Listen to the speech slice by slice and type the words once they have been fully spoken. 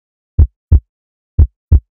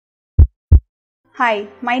Hi,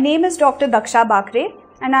 my name is Dr. Daksha Bakre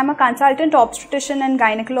and I'm a consultant obstetrician and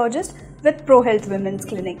gynecologist with ProHealth Women's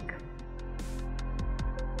Clinic.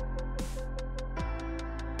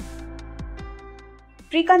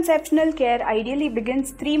 Preconceptional care ideally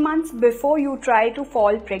begins 3 months before you try to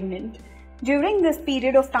fall pregnant. During this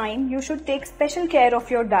period of time, you should take special care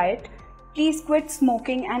of your diet. Please quit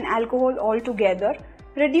smoking and alcohol altogether.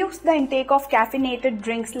 Reduce the intake of caffeinated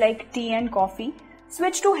drinks like tea and coffee.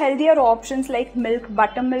 Switch to healthier options like milk,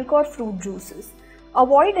 buttermilk or fruit juices.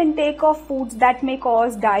 Avoid intake of foods that may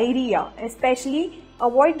cause diarrhea, especially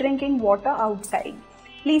avoid drinking water outside.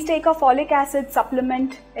 Please take a folic acid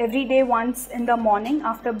supplement every day once in the morning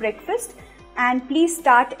after breakfast, and please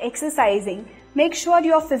start exercising. Make sure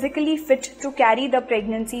you are physically fit to carry the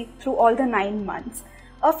pregnancy through all the 9 months.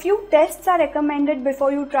 A few tests are recommended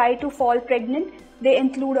before you try to fall pregnant. They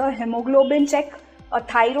include a hemoglobin check, a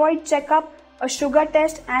thyroid checkup, a sugar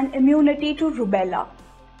test and immunity to rubella.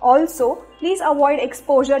 Also, please avoid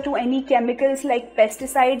exposure to any chemicals like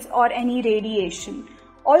pesticides or any radiation.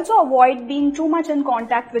 Also avoid being too much in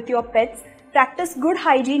contact with your pets. Practice good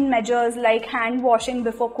hygiene measures like hand washing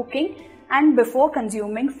before cooking and before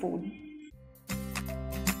consuming food.